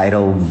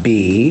subtitle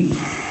be?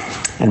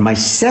 And my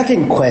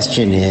second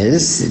question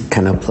is, it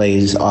kind of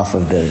plays off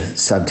of the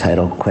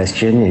subtitle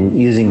question and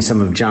using some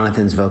of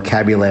Jonathan's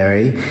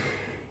vocabulary.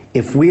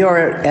 If we are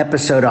at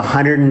episode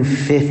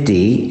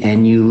 150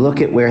 and you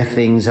look at where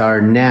things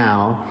are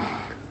now,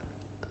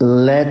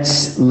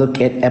 let's look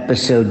at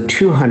episode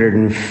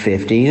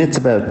 250. It's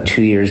about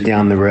 2 years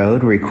down the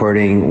road,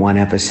 recording one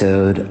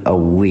episode a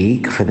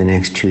week for the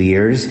next 2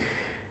 years.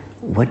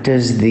 What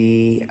does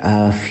the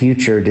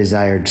future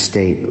desired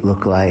state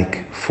look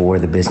like for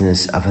the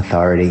Business of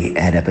Authority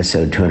at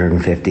episode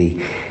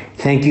 250?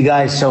 Thank you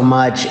guys so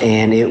much,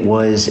 and it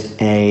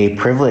was a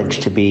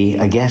privilege to be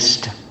a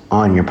guest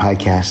on your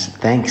podcast.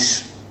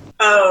 Thanks.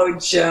 Oh,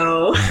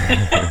 Joe.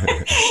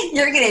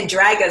 You're going to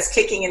drag us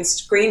kicking and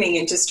screaming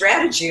into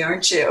strategy,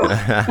 aren't you?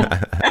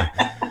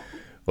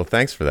 Well,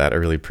 thanks for that. I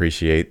really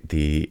appreciate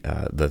the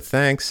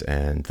thanks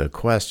and the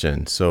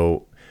question.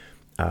 So,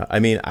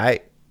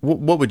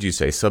 what would you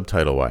say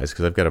subtitle-wise?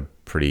 Because I've got a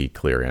pretty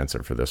clear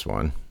answer for this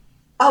one.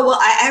 Oh, well,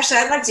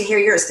 I'd like to hear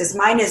yours, because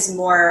mine is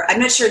more, I'm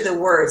not sure the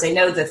words. I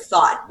know the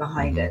thought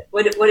behind it.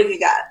 What have you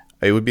got?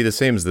 It would be the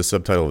same as the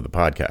subtitle of the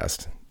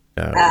podcast,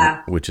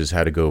 which is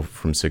how to go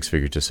from 6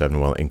 figures to 7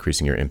 while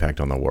increasing your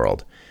impact on the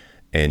world.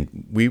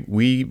 And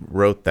we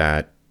wrote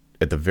that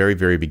at the very,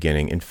 very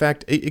beginning. In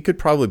fact, it could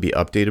probably be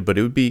updated, but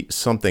it would be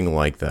something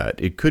like that.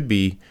 It could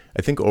be,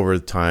 I think over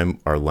time,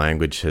 our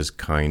language has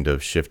kind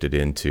of shifted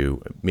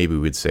into, maybe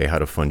we would say how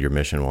to fund your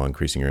mission while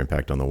increasing your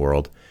impact on the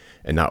world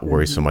and not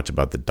worry so much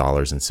about the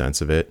dollars and cents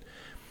of it.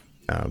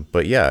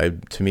 But yeah,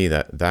 to me,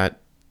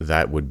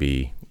 that would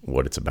be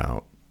what it's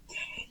about.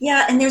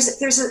 Yeah, and there's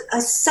a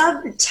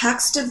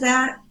subtext of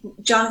that.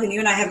 Jonathan, you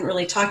and I haven't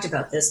really talked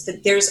about this,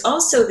 but there's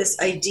also this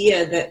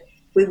idea that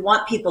we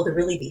want people to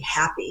really be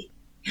happy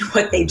in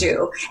what they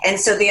do. And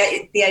so the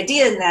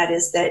idea in that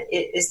is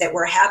that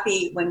we're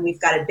happy when we've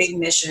got a big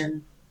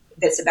mission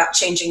that's about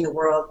changing the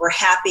world. We're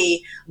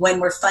happy when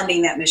we're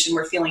funding that mission.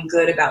 We're feeling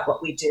good about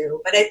what we do.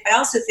 But I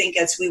also think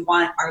as we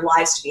want our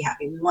lives to be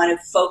happy, we want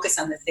to focus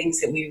on the things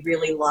that we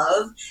really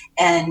love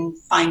and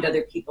find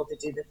other people to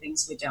do the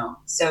things we don't.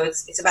 So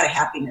it's about a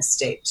happiness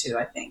state too,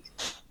 I think.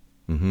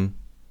 Mm-hmm.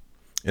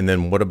 And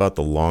then what about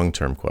the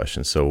long-term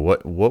question? So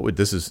what would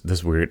this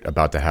we're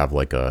about to have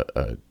like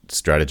a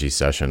strategy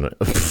session,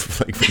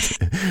 like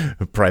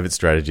a private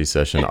strategy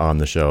session on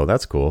the show.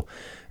 That's cool.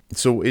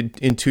 So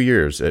in 2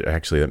 years,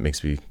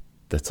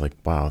 that's like,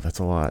 wow, that's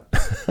a lot.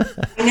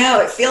 I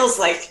know, it feels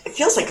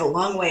like a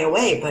long way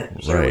away, but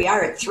here we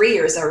are at 3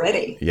 years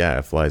already. Yeah,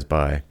 it flies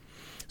by.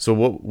 So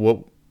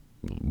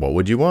what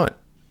would you want?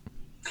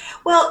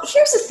 Well,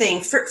 here's the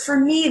thing. For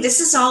me, this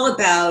is all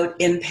about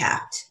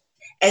impact.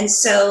 And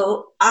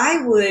so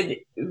I would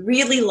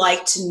really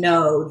like to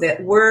know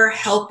that we're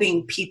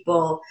helping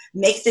people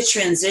make the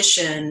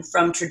transition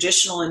from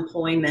traditional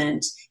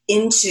employment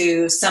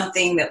into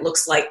something that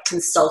looks like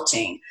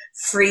consulting,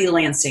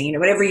 freelancing,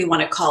 whatever you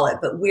want to call it,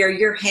 but where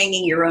you're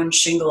hanging your own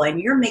shingle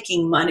and you're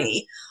making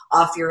money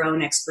off your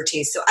own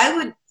expertise. So I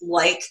would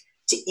like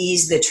to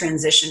ease the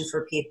transition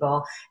for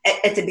people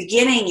at the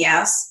beginning,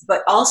 yes,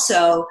 but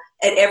also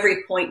at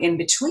every point in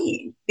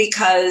between,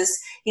 because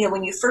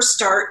when you first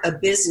start a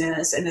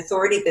business, an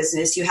authority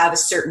business, you have a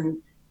certain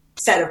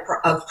set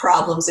of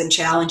problems and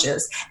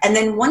challenges, and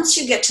then once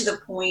you get to the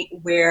point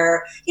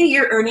where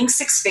you're earning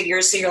 6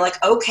 figures, so you're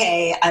like,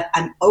 okay,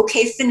 I'm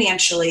okay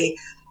financially,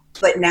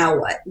 but now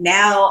what?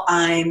 Now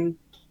I'm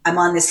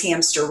on this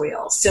hamster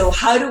wheel. So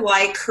how do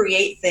I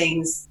create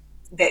things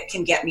that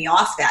can get me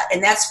off that.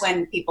 And that's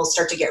when people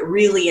start to get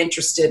really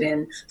interested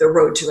in the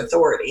road to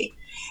authority.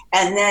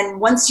 And then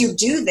once you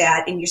do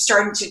that and you're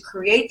starting to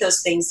create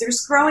those things,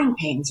 there's growing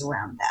pains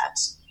around that.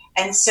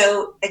 And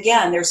so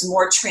again, there's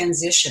more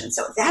transition.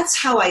 So that's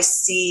how I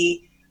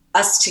see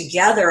us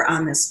together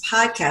on this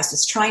podcast,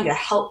 is trying to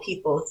help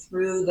people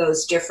through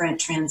those different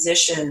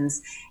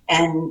transitions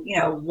and, you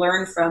know,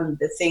 learn from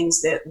the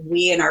things that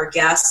we and our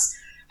guests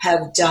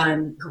have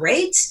done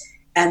great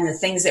and the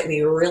things that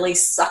we really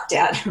sucked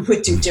at and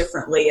would do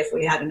differently if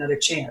we had another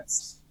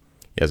chance.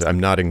 Yes, I'm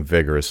nodding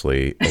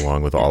vigorously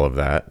along with all of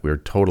that. We're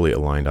totally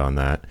aligned on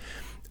that.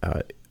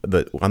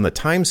 On the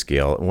time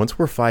scale, once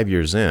we're 5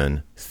 years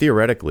in,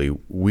 theoretically,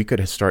 we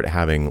could start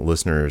having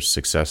listeners'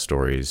 success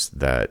stories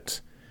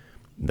that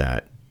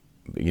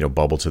you know,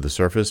 bubble to the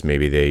surface.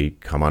 Maybe they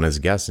come on as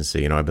guests and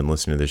say, you know, I've been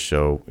listening to this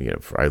show, you know,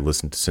 I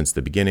listened since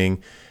the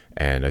beginning,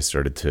 and I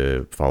started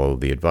to follow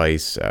the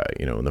advice,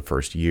 you know, in the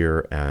first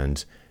year,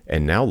 and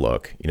now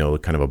look, you know,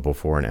 kind of a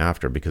before and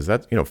after, because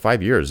that, you know,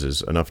 5 years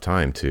is enough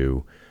time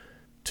to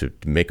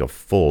make a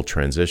full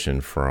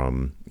transition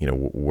from, you know,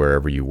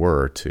 wherever you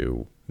were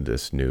to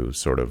this new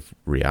sort of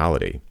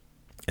reality.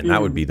 And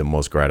that would be the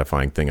most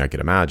gratifying thing I could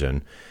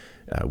imagine,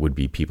 would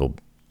be people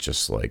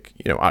just like,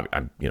 you know,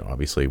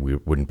 obviously we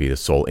wouldn't be the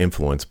sole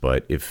influence,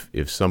 but if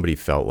somebody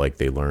felt like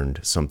they learned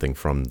something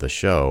from the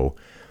show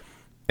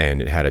and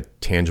it had a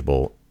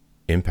tangible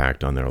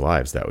impact on their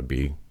lives, that would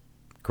be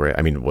great.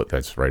 I mean,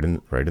 that's right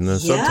in the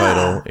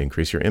subtitle,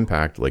 increase your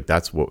impact. Like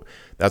that's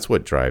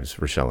what drives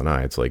Rochelle and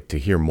I. It's like to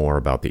hear more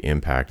about the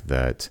impact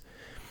that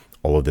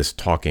all of this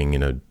talking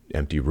in an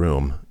empty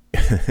room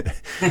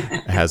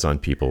has on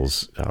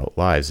people's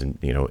lives, and,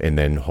 you know, and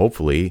then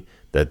hopefully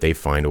that they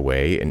find a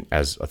way, and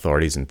as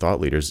authorities and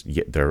thought leaders,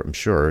 I'm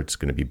sure it's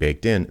going to be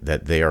baked in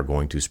that they are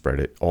going to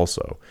spread it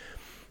also.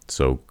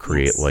 So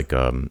create like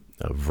a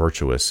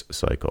virtuous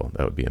cycle.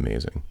 That would be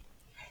amazing.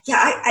 Yeah,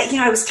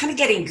 I was kind of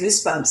getting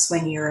goosebumps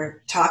when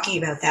you're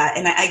talking about that.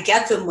 And I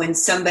get them when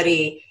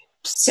somebody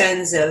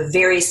sends a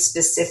very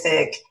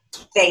specific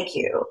thank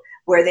you,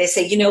 where they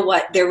say, you know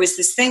what, there was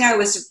this thing I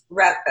was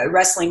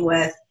wrestling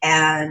with,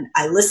 and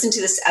I listened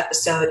to this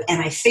episode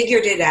and I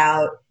figured it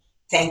out.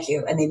 Thank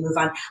you. And they move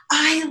on.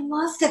 I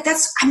love that.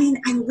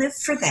 I live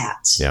for that.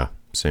 Yeah,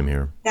 same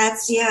here.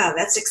 That's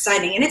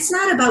exciting. And it's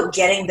not about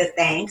getting the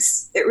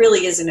thanks. It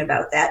really isn't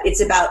about that.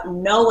 It's about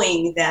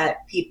knowing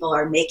that people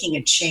are making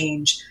a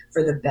change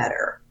for the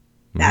better.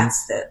 Mm-hmm.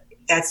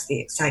 That's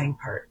the exciting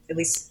part. At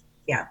least,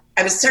 yeah.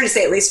 I was starting to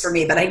say at least for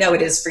me, but I know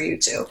it is for you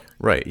too.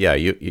 Right. Yeah.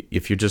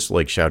 If you're just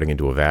like shouting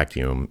into a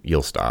vacuum,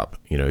 you'll stop.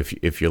 You know,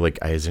 if you're like,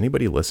 is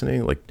anybody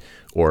listening? Like,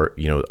 or,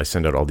 you know, I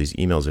send out all these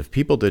emails. If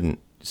people didn't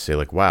say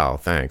like, wow,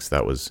 thanks,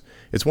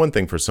 it's one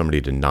thing for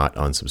somebody to not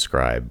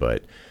unsubscribe,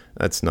 but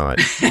that's not,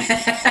 you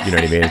know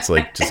what I mean? It's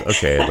like, just,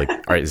 okay, like,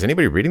 all right, is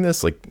anybody reading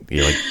this? Like,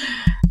 you're like,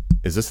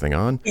 is this thing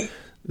on?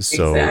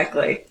 So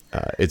exactly.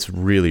 It's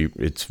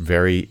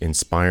very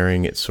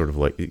inspiring. It's sort of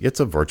like,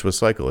 it's a virtuous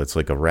cycle. It's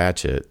like a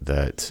ratchet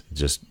that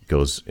just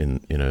goes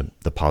in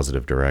the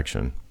positive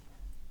direction.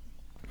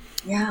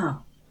 Yeah.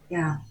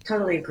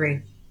 Totally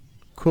agree.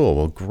 Cool.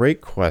 Well,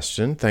 great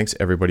question. Thanks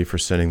everybody for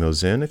sending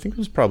those in. I think it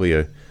was probably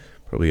a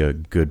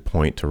good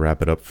point to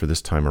wrap it up for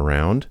this time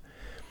around.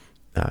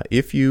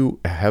 If you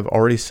have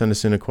already sent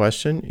us in a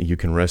question, you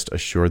can rest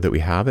assured that we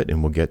have it,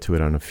 and we'll get to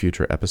it on a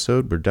future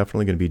episode. We're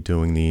definitely going to be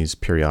doing these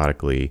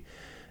periodically.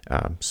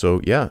 So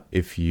yeah,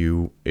 if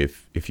you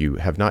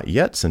have not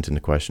yet sent in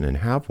a question and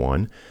have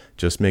one,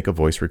 just make a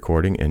voice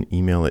recording and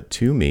email it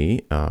to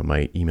me.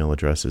 My email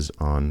address is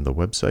on the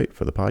website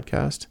for the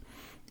podcast,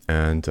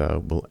 and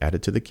we'll add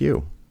it to the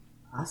queue.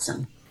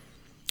 Awesome.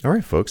 All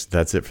right, folks,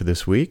 that's it for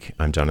this week.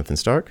 I'm Jonathan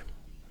Stark.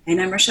 And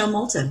I'm Rochelle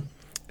Moulton.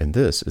 And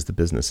this is The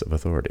Business of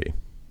Authority.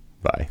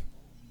 Bye.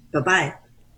 Bye-bye.